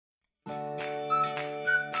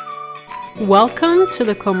Welcome to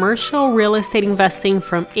the Commercial Real Estate Investing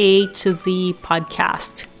from A to Z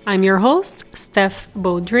podcast. I'm your host, Steph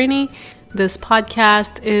Boldrini. This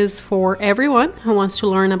podcast is for everyone who wants to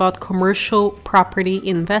learn about commercial property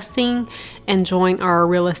investing and join our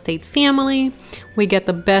real estate family. We get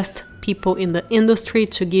the best people in the industry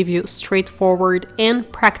to give you straightforward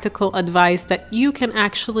and practical advice that you can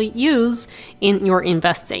actually use in your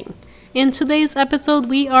investing. In today's episode,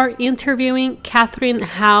 we are interviewing Catherine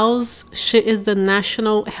Howes. She is the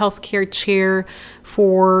National Healthcare Chair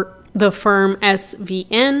for the firm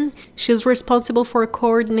SVN. She's responsible for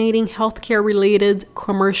coordinating healthcare-related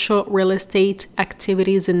commercial real estate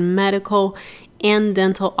activities in medical and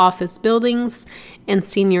dental office buildings and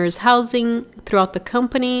seniors housing throughout the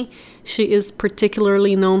company. She is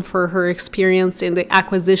particularly known for her experience in the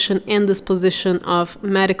acquisition and disposition of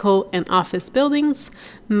medical and office buildings,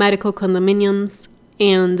 medical condominiums,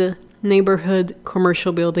 and neighborhood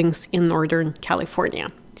commercial buildings in Northern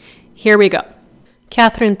California. Here we go.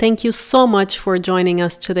 Catherine, thank you so much for joining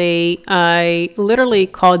us today. I literally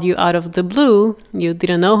called you out of the blue. You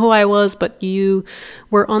didn't know who I was, but you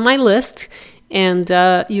were on my list. And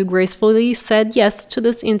you gracefully said yes to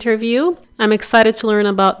this interview. I'm excited to learn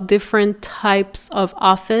about different types of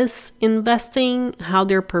office investing, how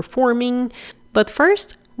they're performing. But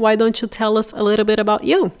first, why don't you tell us a little bit about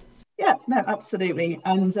you? Yeah, no, absolutely.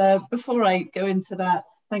 And before I go into that,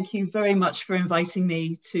 thank you very much for inviting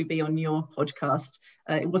me to be on your podcast.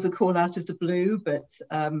 It was a call out of the blue, but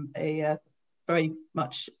I very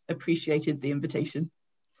much appreciated the invitation.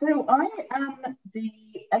 So I am the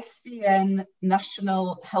SVN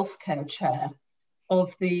National Healthcare Chair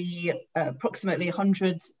of the approximately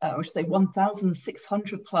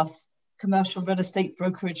 1,600 plus commercial real estate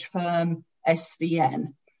brokerage firm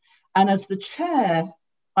SVN. And as the chair,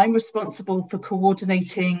 I'm responsible for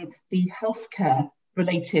coordinating the healthcare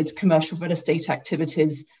related commercial real estate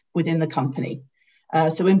activities within the company.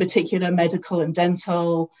 So in particular, medical and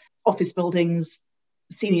dental, office buildings,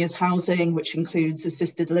 seniors housing, which includes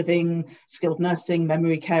assisted living, skilled nursing,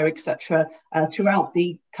 memory care, etc., throughout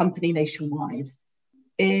the company nationwide.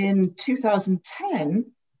 In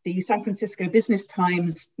 2010, the San Francisco Business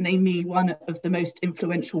Times named me one of the most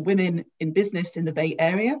influential women in business in the Bay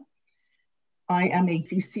Area. I am a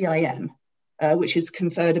DCIM, which is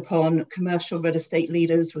conferred upon commercial real estate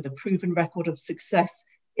leaders with a proven record of success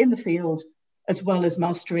in the field, as well as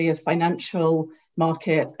mastery of financial,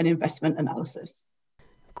 market, and investment analysis.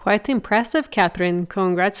 Quite impressive, Catherine.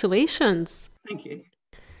 Congratulations. Thank you.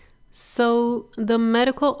 So the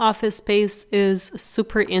medical office space is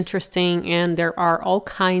super interesting and there are all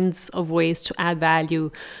kinds of ways to add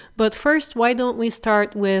value. But first, why don't we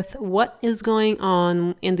start with what is going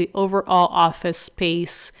on in the overall office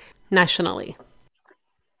space nationally?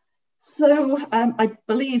 So I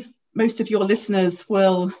believe most of your listeners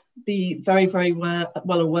will be very, very well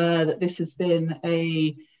aware that this has been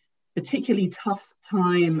a particularly tough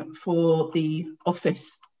time for the office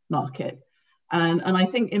market. And I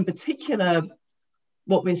think in particular,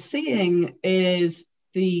 what we're seeing is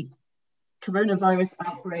the coronavirus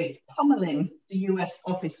outbreak pummeling the US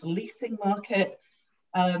office leasing market.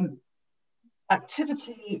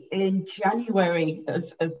 Activity in January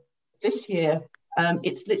of this year,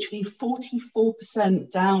 it's literally 44%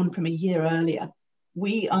 down from a year earlier.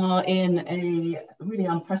 We are in a really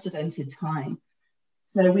unprecedented time.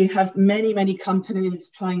 So we have many, many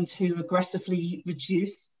companies trying to aggressively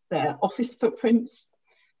reduce their office footprints.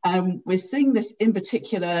 We're seeing this in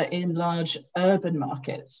particular in large urban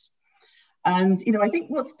markets. And, I think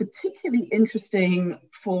what's particularly interesting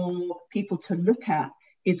for people to look at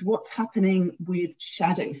is what's happening with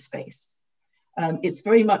shadow space. It's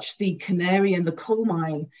very much the canary in the coal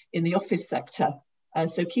mine in the office sector.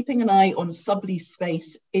 So keeping an eye on sublease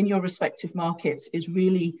space in your respective markets is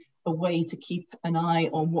really a way to keep an eye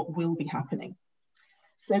on what will be happening.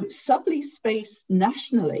 So sublease space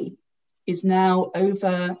nationally is now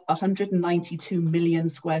over 192 million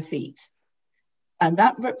square feet. And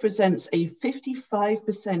that represents a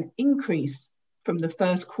 55% increase from the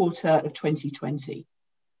first quarter of 2020.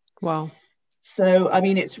 Wow. So, I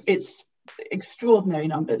mean, it's extraordinary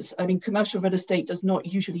numbers. I mean, commercial real estate does not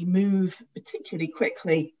usually move particularly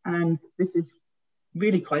quickly, and this is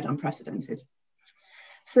really quite unprecedented.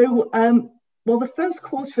 So, well, the first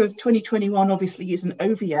quarter of 2021 obviously isn't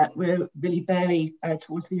over yet. We're really barely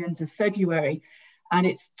towards the end of February, and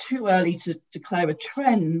it's too early to declare a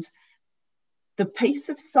trend. The pace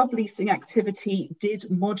of subleasing activity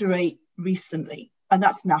did moderate recently, and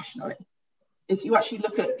that's nationally. If you actually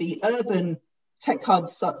look at the urban tech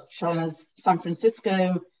hubs such as San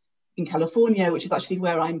Francisco in California, which is actually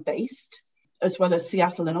where I'm based, as well as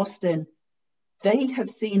Seattle and Austin, they have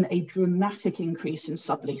seen a dramatic increase in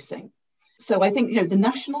subleasing. So I think, the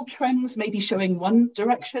national trends may be showing one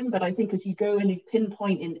direction, but I think as you go and you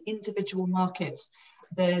pinpoint in individual markets,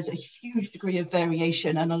 there's a huge degree of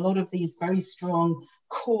variation, and a lot of these very strong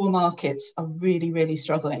core markets are really, really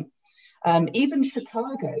struggling. Even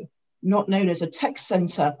Chicago, not known as a tech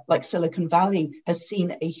center like Silicon Valley, has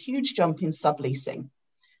seen a huge jump in subleasing.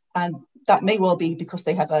 And that may well be because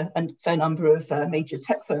they have a fair number of major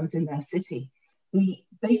tech firms in their city. The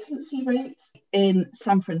vacancy rate in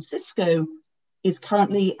San Francisco is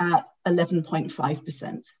currently at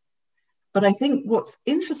 11.5%. But I think what's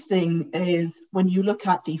interesting is when you look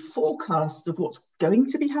at the forecast of what's going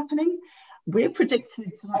to be happening, we're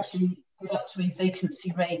predicted to actually get up to a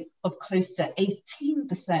vacancy rate of close to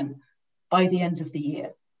 18% by the end of the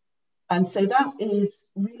year. And so that is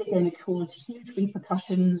really going to cause huge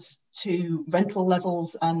repercussions to rental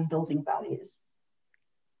levels and building values.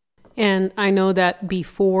 And I know that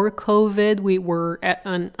before COVID, we were at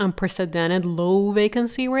an unprecedented low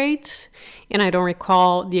vacancy rate. And I don't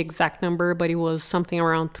recall the exact number, but it was something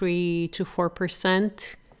around 3 to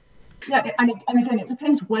 4%. Yeah, and again, it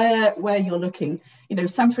depends where you're looking.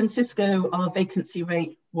 San Francisco, our vacancy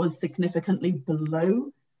rate was significantly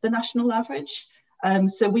below the national average.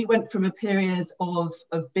 So we went from a period of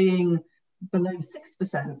being below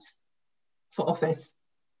 6% for office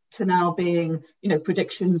to now being,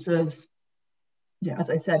 predictions of, as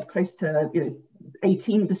I said, close to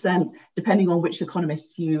 18%, depending on which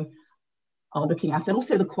economists you are looking at, and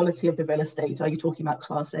also the quality of the real estate. Are you talking about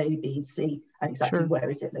Class A, B, C, and exactly where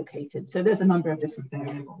is it located? So there's a number of different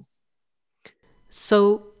variables.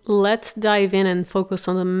 So let's dive in and focus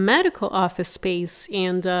on the medical office space.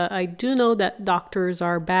 And I do know that doctors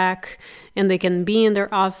are back and they can be in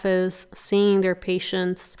their office seeing their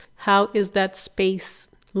patients. How is that space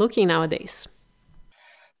looking nowadays?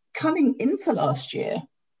 Coming into last year,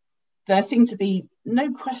 there seemed to be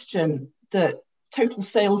no question that total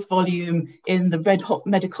sales volume in the red hot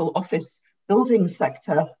medical office building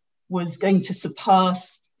sector was going to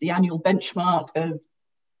surpass the annual benchmark of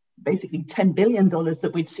basically $10 billion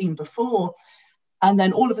that we'd seen before. And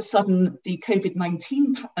then all of a sudden, the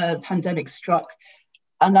COVID-19 pandemic struck,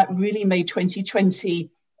 and that really made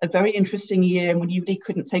 2020 a very interesting year when you really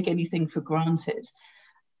couldn't take anything for granted.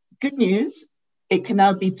 Good news, it can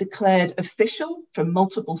now be declared official from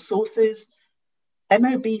multiple sources.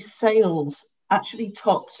 MOB sales actually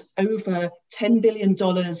topped over $10 billion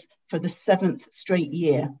for the 7th straight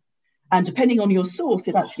year. And depending on your source,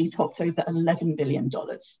 it actually topped over $11 billion.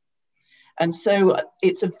 And so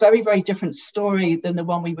it's a very, very different story than the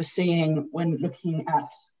one we were seeing when looking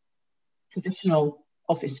at traditional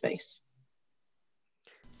office space.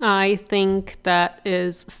 I think that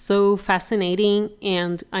is so fascinating.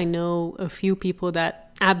 And I know a few people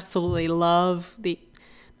that absolutely love the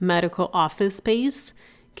medical office space.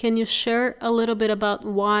 Can you share a little bit about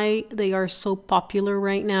why they are so popular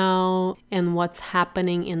right now and what's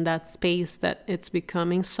happening in that space that it's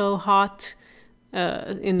becoming so hot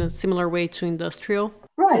in a similar way to industrial?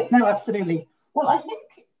 Right, no, absolutely. Well, I think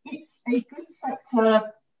it's a good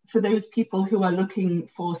sector for those people who are looking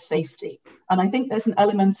for safety. And I think there's an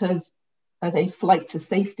element of a flight to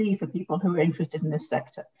safety for people who are interested in this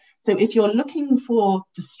sector. So if you're looking for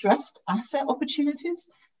distressed asset opportunities,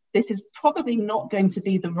 this is probably not going to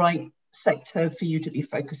be the right sector for you to be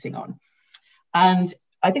focusing on. And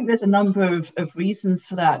I think there's a number of reasons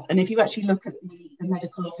for that. And if you actually look at the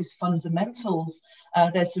medical office fundamentals,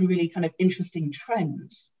 there's some really kind of interesting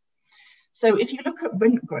trends. So if you look at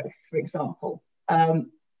rent growth, for example,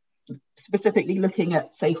 specifically looking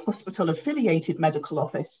at, say, hospital-affiliated medical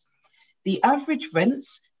office, the average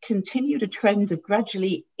rents continued a trend of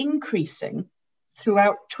gradually increasing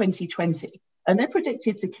throughout 2020. And they're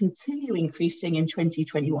predicted to continue increasing in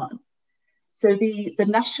 2021. So the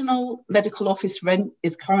national medical office rent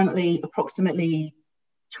is currently approximately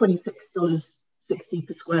 $26.60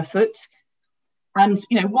 per square foot. And,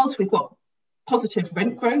 whilst we've got positive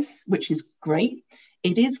rent growth, which is great,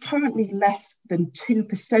 it is currently less than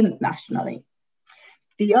 2% nationally.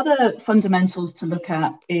 The other fundamentals to look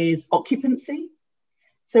at is occupancy.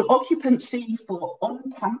 So occupancy for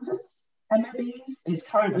on-campus MOBs is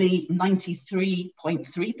currently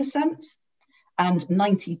 93.3% and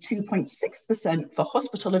 92.6% for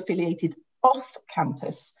hospital-affiliated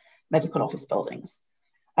off-campus medical office buildings.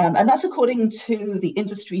 And that's according to the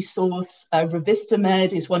industry source. Revista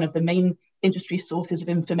Med is one of the main industry sources of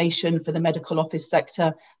information for the medical office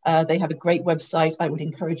sector. They have a great website. I would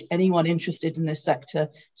encourage anyone interested in this sector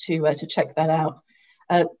to check that out.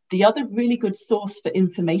 The other really good source for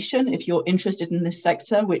information, if you're interested in this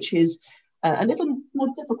sector, which is a little more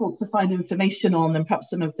difficult to find information on than perhaps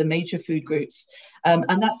some of the major food groups,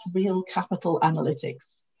 and that's real capital analytics.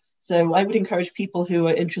 So I would encourage people who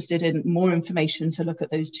are interested in more information to look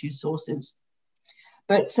at those two sources.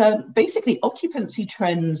 But basically, occupancy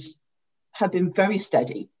trends have been very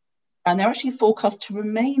steady, and they're actually forecast to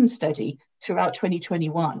remain steady throughout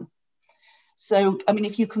 2021. So, I mean,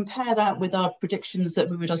 if you compare that with our predictions that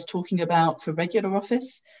we were just talking about for regular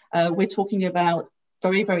office, we're talking about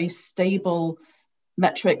very, very stable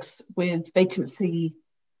metrics with vacancy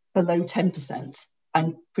below 10%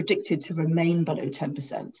 and predicted to remain below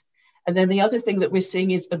 10%. And then the other thing that we're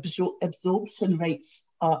seeing is absorption rates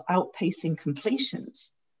are outpacing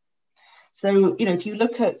completions. So, you know, if you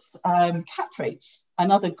look at cap rates,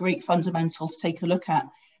 another great fundamental to take a look at,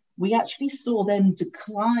 we actually saw them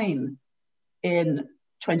decline in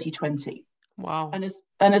 2020. Wow. And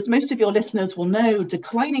as most of your listeners will know,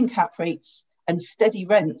 declining cap rates and steady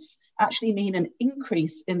rents actually mean an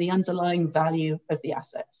increase in the underlying value of the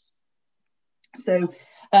assets. So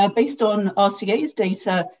based on RCA's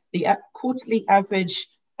data, the quarterly average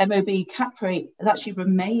MOB cap rate has actually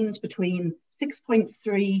remained between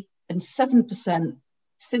 6.3 and 7%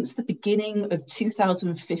 since the beginning of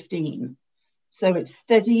 2015. So it's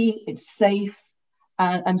steady, it's safe.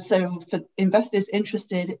 And so for investors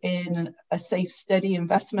interested in a safe, steady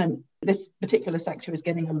investment, this particular sector is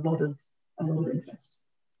getting a lot of interest.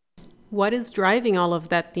 What is driving all of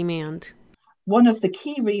that demand? One of the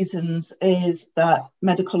key reasons is that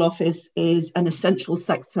medical office is an essential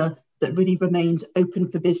sector that really remained open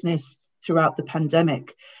for business throughout the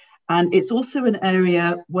pandemic. And it's also an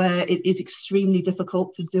area where it is extremely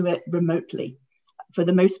difficult to do it remotely. For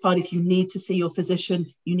the most part, if you need to see your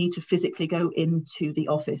physician, you need to physically go into the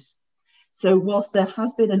office. So whilst there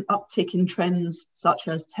has been an uptick in trends such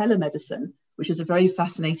as telemedicine, which is a very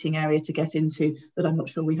fascinating area to get into that I'm not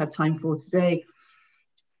sure we have time for today,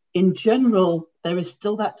 in general, there is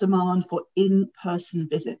still that demand for in-person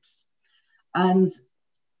visits. And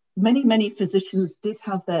many physicians did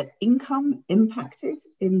have their income impacted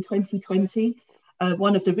in 2020.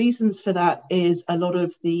 One of the reasons for that is a lot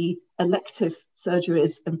of the elective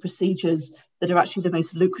surgeries and procedures that are actually the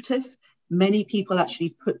most lucrative. Many people actually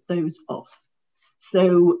put those off.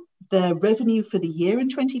 So their revenue for the year in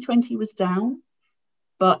 2020 was down,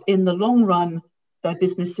 but in the long run, their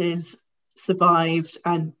businesses survived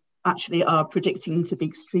and actually are predicting to be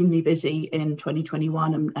extremely busy in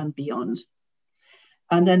 2021 and beyond.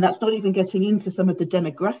 And then that's not even getting into some of the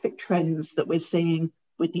demographic trends that we're seeing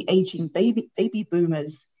with the aging baby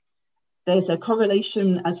boomers. There's a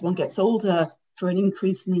correlation as one gets older for an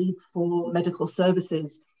increased need for medical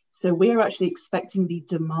services. So we're actually expecting the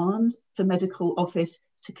demand for medical office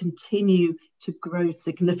to continue to grow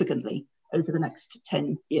significantly over the next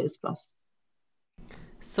 10 years plus.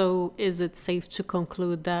 So is it safe to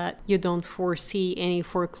conclude that you don't foresee any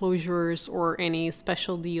foreclosures or any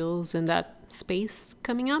special deals in that space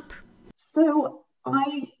coming up? So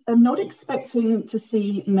I am not expecting to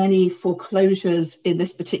see many foreclosures in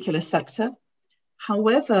this particular sector.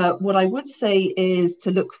 However, what I would say is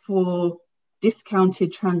to look for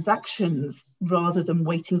discounted transactions rather than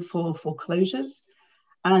waiting for foreclosures.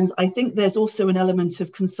 And I think there's also an element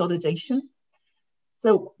of consolidation.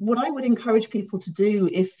 So what I would encourage people to do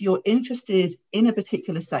if you're interested in a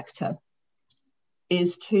particular sector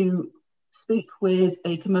is to speak with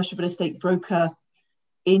a commercial real estate broker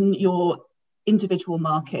in your individual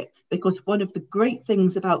market, because one of the great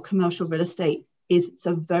things about commercial real estate is it's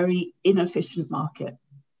a very inefficient market.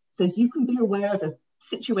 So you can be aware of a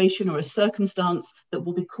situation or a circumstance that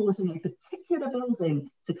will be causing a particular building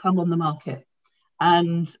to come on the market.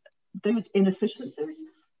 And those inefficiencies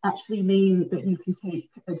actually mean that you can take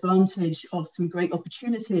advantage of some great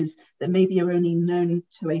opportunities that maybe are only known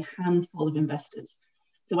to a handful of investors.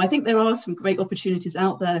 So I think there are some great opportunities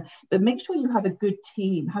out there, but make sure you have a good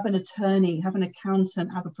team, have an attorney, have an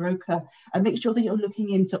accountant, have a broker, and make sure that you're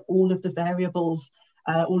looking into all of the variables,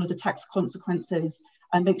 all of the tax consequences,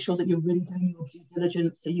 and make sure that you're really doing your due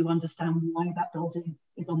diligence so you understand why that building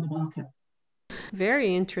is on the market.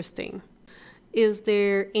 Very interesting. Is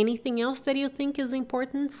there anything else that you think is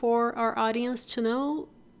important for our audience to know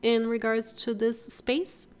in regards to this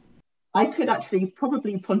space? I could actually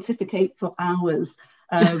probably pontificate for hours,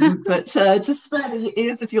 but to spare the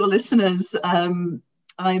ears of your listeners, I'm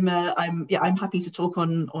happy to talk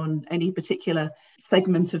on any particular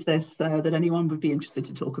segment of this that anyone would be interested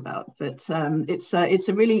to talk about. But it's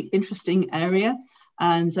a really interesting area.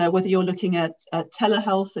 And whether you're looking at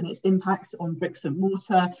telehealth and its impact on bricks and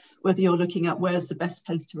mortar, whether you're looking at where's the best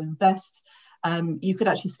place to invest, you could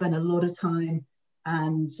actually spend a lot of time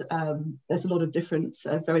And there's a lot of different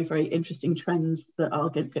very, very interesting trends that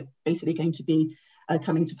are basically going to be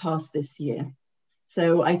coming to pass this year.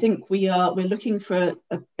 So I think we're looking for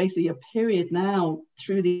basically a period now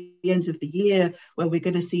through the end of the year where we're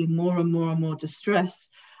going to see more and more and more distress.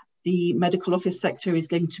 The medical office sector is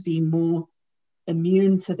going to be more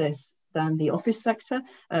immune to this than the office sector,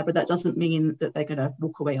 but that doesn't mean that they're going to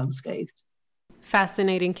walk away unscathed.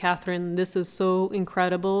 Fascinating, Catherine. This is so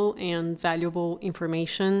incredible and valuable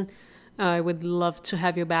information. I would love to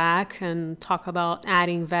have you back and talk about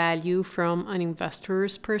adding value from an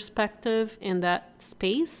investor's perspective in that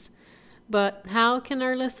space. But how can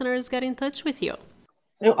our listeners get in touch with you?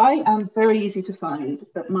 So I am very easy to find,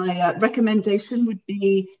 but my recommendation would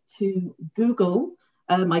be to Google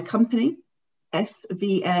my company,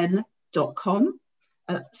 svn.com,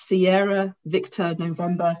 Sierra Victor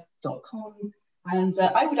November.com. And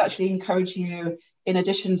I would actually encourage you, in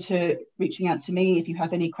addition to reaching out to me if you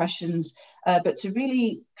have any questions, but to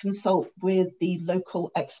really consult with the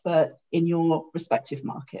local expert in your respective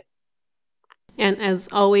market. And as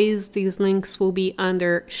always, these links will be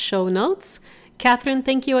under show notes. Catherine,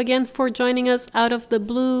 thank you again for joining us out of the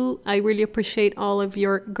blue. I really appreciate all of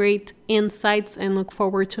your great insights and look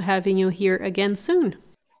forward to having you here again soon.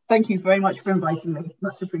 Thank you very much for inviting me.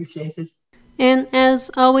 Much appreciated. And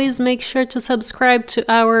as always, make sure to subscribe to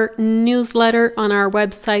our newsletter on our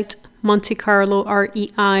website,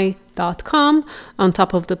 montecarlorei.com, on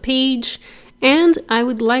top of the page. And I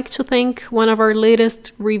would like to thank one of our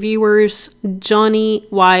latest reviewers, Johnny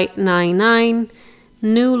Y99,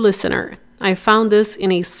 new listener. I found this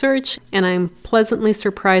in a search and I'm pleasantly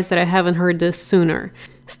surprised that I haven't heard this sooner.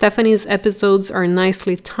 Stephanie's episodes are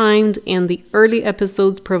nicely timed and the early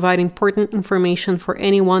episodes provide important information for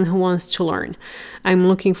anyone who wants to learn. I'm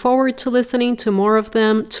looking forward to listening to more of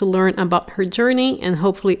them to learn about her journey and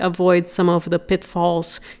hopefully avoid some of the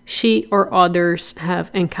pitfalls she or others have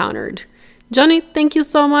encountered. Johnny, thank you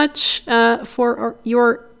so much for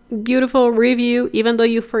your beautiful review, even though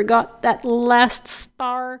you forgot that last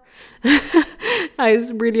star. I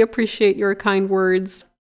really appreciate your kind words.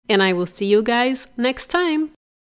 And I will see you guys next time.